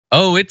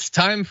Oh, it's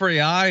time for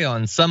AI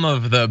on some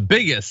of the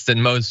biggest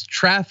and most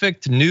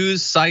trafficked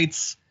news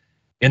sites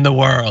in the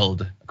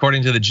world.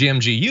 According to the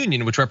GMG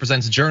Union, which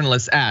represents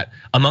journalists at,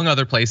 among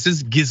other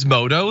places,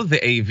 Gizmodo,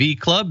 the AV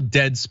Club,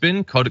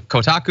 Deadspin,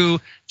 Kotaku,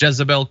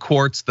 Jezebel,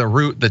 Quartz, The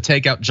Root, The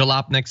Takeout,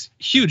 Jalopnik's,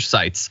 huge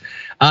sites.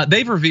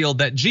 They've revealed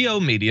that Geo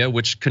Media,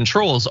 which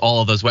controls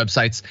all of those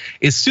websites,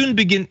 is soon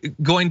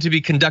going to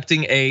be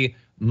conducting a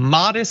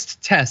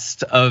modest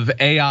test of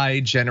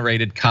AI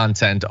generated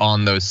content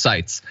on those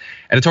sites.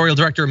 Editorial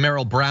director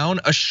Meryl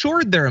Brown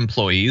assured their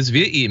employees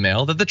via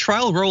email that the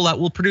trial rollout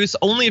will produce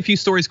only a few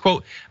stories,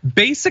 quote,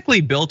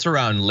 basically built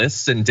around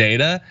lists and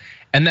data,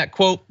 and that,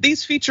 quote,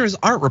 these features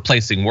aren't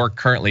replacing work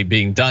currently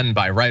being done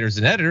by writers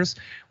and editors.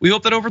 We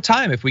hope that over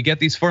time, if we get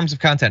these forms of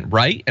content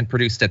right and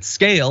produced at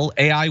scale,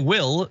 AI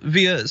will,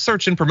 via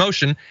search and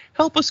promotion,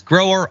 help us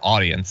grow our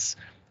audience.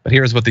 But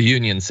here's what the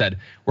union said.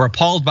 We're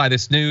appalled by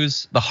this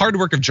news. The hard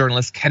work of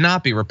journalists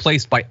cannot be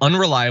replaced by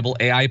unreliable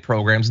AI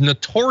programs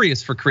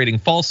notorious for creating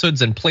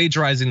falsehoods and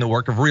plagiarizing the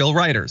work of real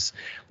writers.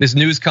 This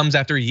news comes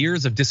after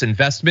years of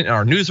disinvestment in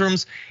our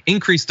newsrooms,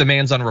 increased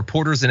demands on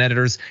reporters and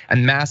editors,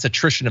 and mass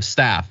attrition of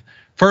staff.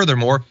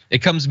 Furthermore,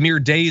 it comes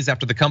mere days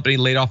after the company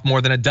laid off more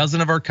than a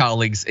dozen of our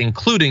colleagues,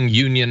 including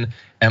union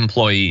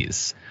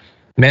employees.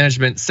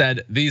 Management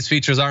said these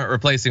features aren't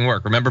replacing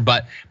work, remember,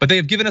 but they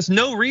have given us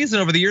no reason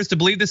over the years to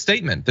believe this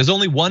statement. There's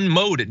only one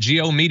mode at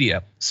Geo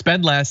Media: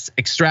 spend less,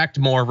 extract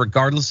more,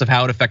 regardless of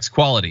how it affects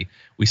quality.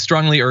 We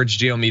strongly urge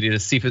Geo Media to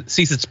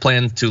cease its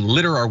plans to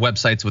litter our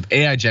websites with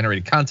AI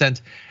generated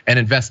content and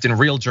invest in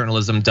real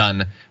journalism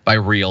done by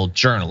real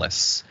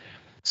journalists.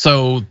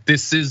 So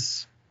this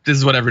is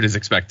what everyone is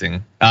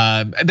expecting.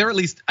 They're at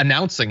least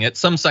announcing it.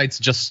 Some sites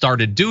just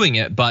started doing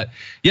it, but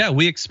yeah,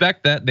 we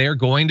expect that they're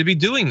going to be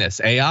doing this.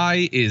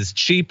 AI is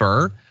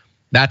cheaper,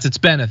 that's its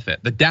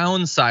benefit. The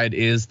downside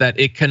is that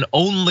it can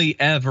only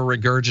ever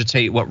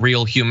regurgitate what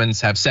real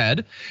humans have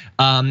said.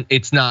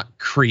 It's not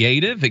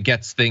creative, it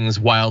gets things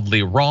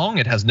wildly wrong.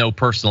 It has no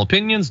personal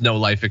opinions, no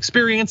life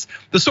experience,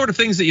 the sort of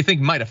things that you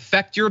think might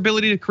affect your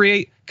ability to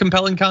create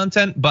compelling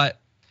content, but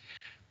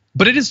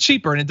it is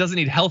cheaper and it doesn't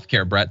need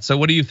healthcare, Brett. So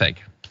what do you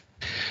think?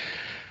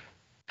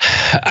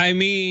 I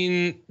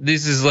mean,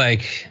 this is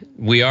like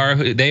they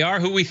are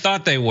who we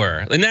thought they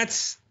were, and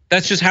that's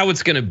just how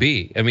it's gonna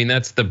be. I mean,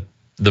 that's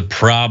the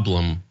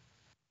problem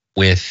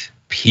with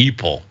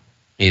people,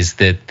 is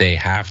that they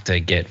have to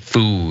get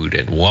food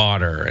and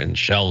water and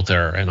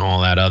shelter and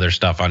all that other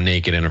stuff on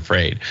Naked and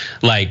Afraid,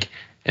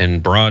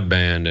 and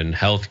broadband and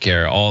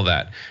healthcare, all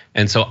that.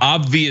 And so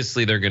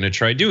obviously they're gonna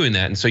try doing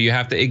that. And so you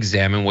have to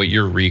examine what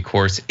your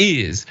recourse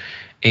is.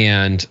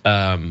 And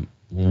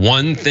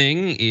one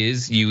thing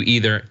is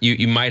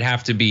you might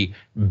have to be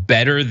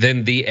better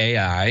than the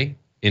AI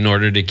in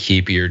order to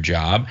keep your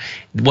job.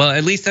 Well,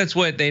 at least that's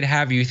what they'd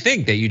have you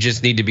think, that you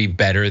just need to be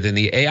better than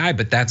the AI,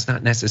 but that's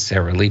not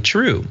necessarily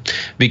true.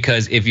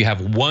 Because if you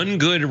have one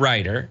good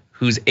writer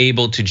who's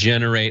able to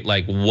generate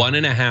like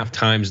 1.5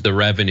 times the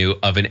revenue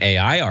of an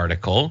AI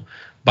article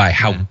by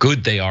how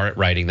good they are at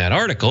writing that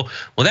article,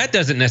 well, that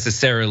doesn't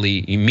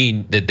necessarily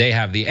mean that they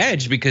have the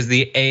edge, because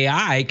the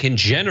AI can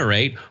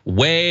generate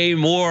way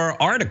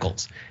more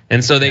articles.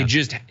 And so they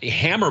just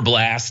hammer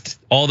blast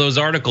all those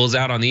articles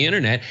out on the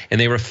internet and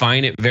they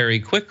refine it very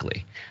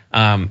quickly.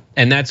 And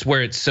that's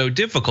where it's so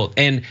difficult.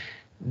 And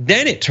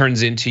then it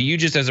turns into, you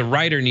just as a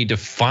writer need to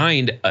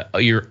find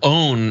your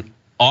own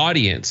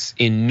audience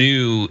in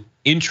new,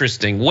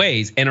 interesting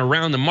ways. And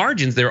around the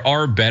margins, there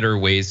are better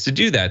ways to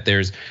do that.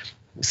 There's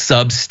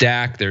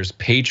Substack, there's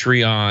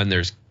Patreon,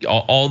 there's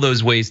all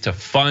those ways to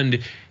fund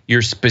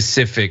your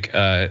specific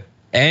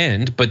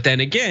end. But then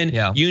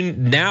again,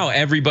 now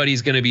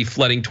everybody's gonna be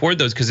flooding toward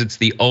those because it's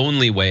the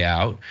only way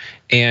out,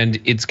 and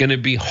it's gonna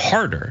be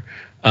harder.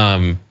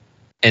 And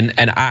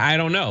I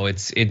don't know.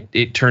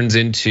 It turns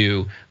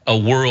into a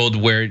world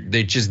where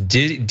they just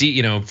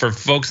for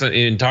folks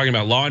in talking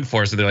about law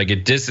enforcement, they're like,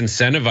 it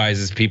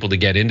disincentivizes people to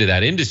get into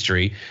that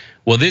industry.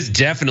 Well, this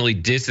definitely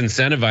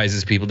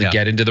disincentivizes people to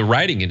get into the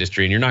writing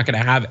industry, and you're not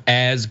gonna have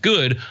as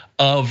good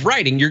of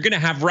writing. You're gonna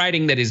have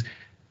writing that is,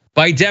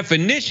 by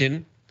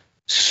definition,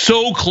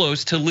 so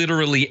close to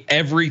literally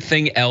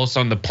everything else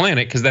on the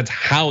planet, because that's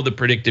how the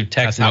predictive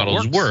text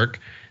models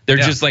work. They're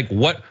just like,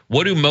 what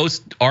do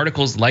most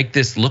articles like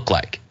this look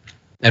like?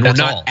 And we're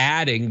not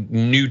adding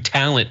new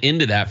talent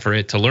into that for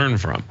it to learn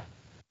from.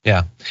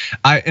 Yeah,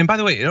 and by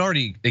the way, it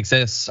already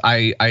exists.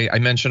 I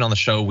mentioned on the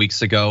show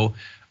weeks ago,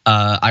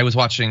 I was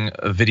watching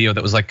a video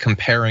that was like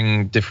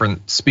comparing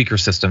different speaker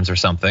systems or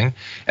something,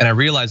 and I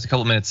realized a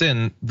couple minutes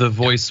in, the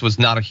voice was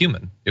not a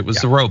human, it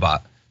was a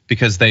robot,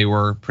 because they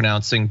were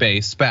pronouncing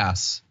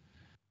bass.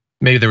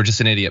 Maybe they were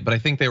just an idiot, but I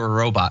think they were a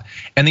robot.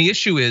 And the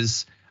issue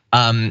is,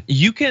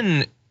 you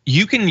can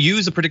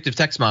use a predictive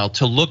text model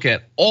to look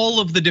at all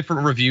of the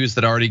different reviews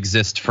that already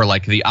exist for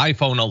like the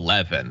iPhone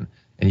 11,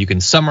 and you can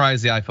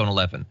summarize the iPhone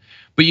 11.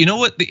 But you know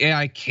what the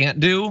AI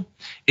can't do?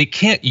 It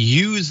can't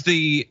use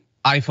the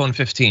iPhone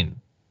 15.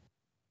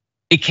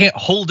 It can't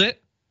hold it.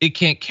 It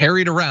can't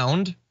carry it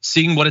around,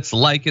 seeing what it's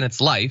like in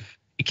its life.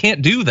 It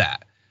can't do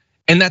that.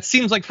 And that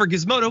seems like for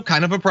Gizmodo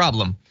kind of a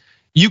problem.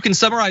 You can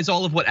summarize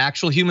all of what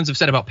actual humans have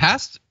said about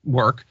past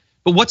work,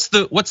 but what's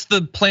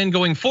the plan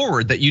going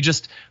forward? That you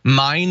just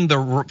mine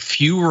the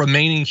few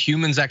remaining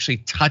humans actually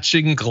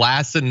touching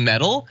glass and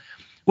metal?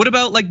 What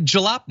about like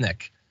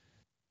Jalopnik?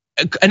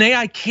 An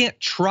AI can't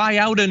try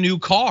out a new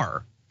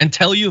car and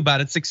tell you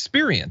about its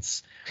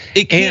experience.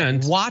 It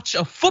can't watch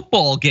a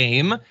football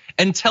game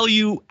and tell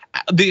you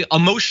the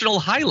emotional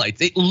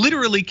highlights. It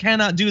literally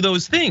cannot do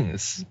those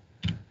things.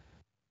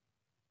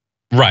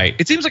 Right.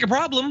 It seems like a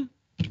problem.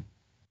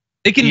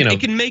 It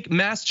can make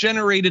mass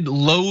generated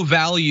low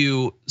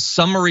value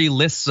summary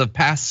lists of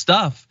past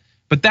stuff,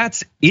 but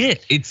that's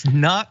it. It's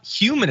not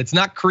human, it's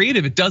not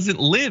creative, it doesn't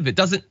live, it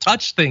doesn't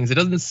touch things, it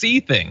doesn't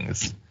see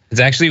things. It's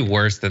actually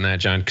worse than that,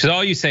 John, because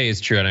all you say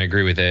is true and I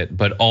agree with it,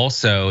 but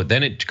also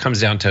then it comes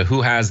down to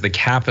who has the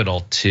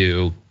capital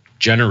to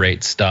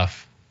generate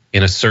stuff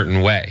in a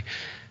certain way.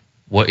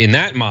 Well, in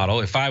that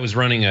model, if I was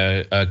running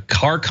a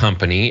car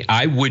company,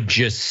 I would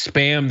just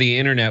spam the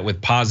internet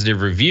with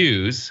positive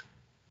reviews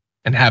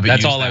and have it.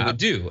 That's all I would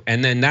do,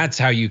 and then that's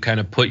how you kind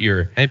of put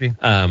your maybe,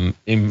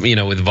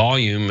 with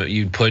volume,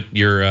 you put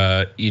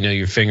your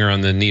your finger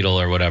on the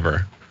needle or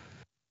whatever.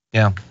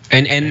 Yeah,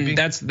 and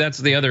that's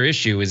the other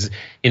issue is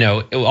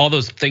all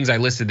those things I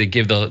listed that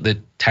give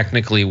that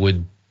technically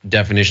would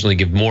definitionally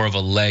give more of a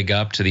leg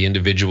up to the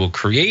individual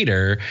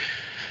creator.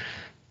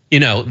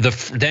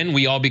 Then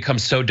we all become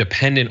so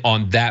dependent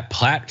on that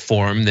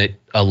platform that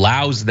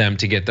allows them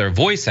to get their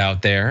voice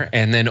out there.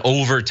 And then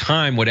over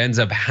time, what ends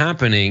up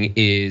happening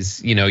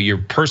is, your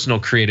personal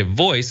creative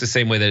voice, the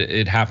same way that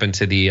it happened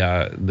to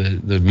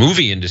the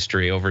movie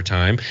industry over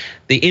time,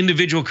 the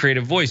individual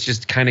creative voice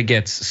just kind of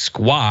gets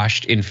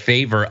squashed in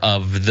favor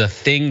of the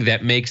thing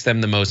that makes them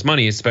the most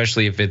money,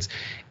 especially if it's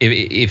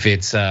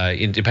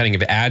depending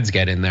if ads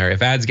get in there.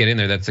 If ads get in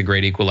there, that's a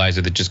great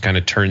equalizer that just kind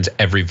of turns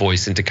every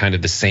voice into kind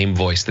of the same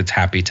voice that's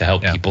happy to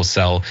help people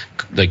sell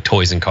like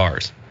toys and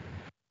cars.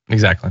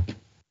 Exactly.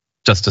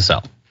 Just to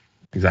sell.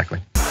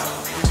 Exactly.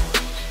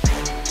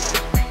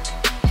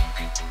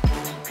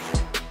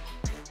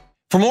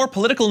 For more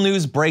political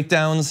news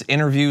breakdowns,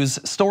 interviews,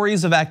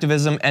 stories of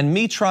activism, and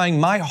me trying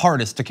my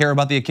hardest to care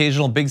about the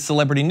occasional big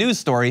celebrity news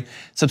story,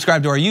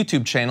 subscribe to our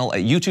YouTube channel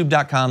at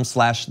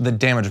youtube.com/The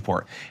Damage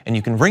Report. And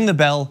you can ring the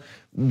bell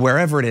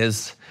wherever it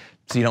is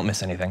so you don't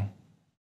miss anything.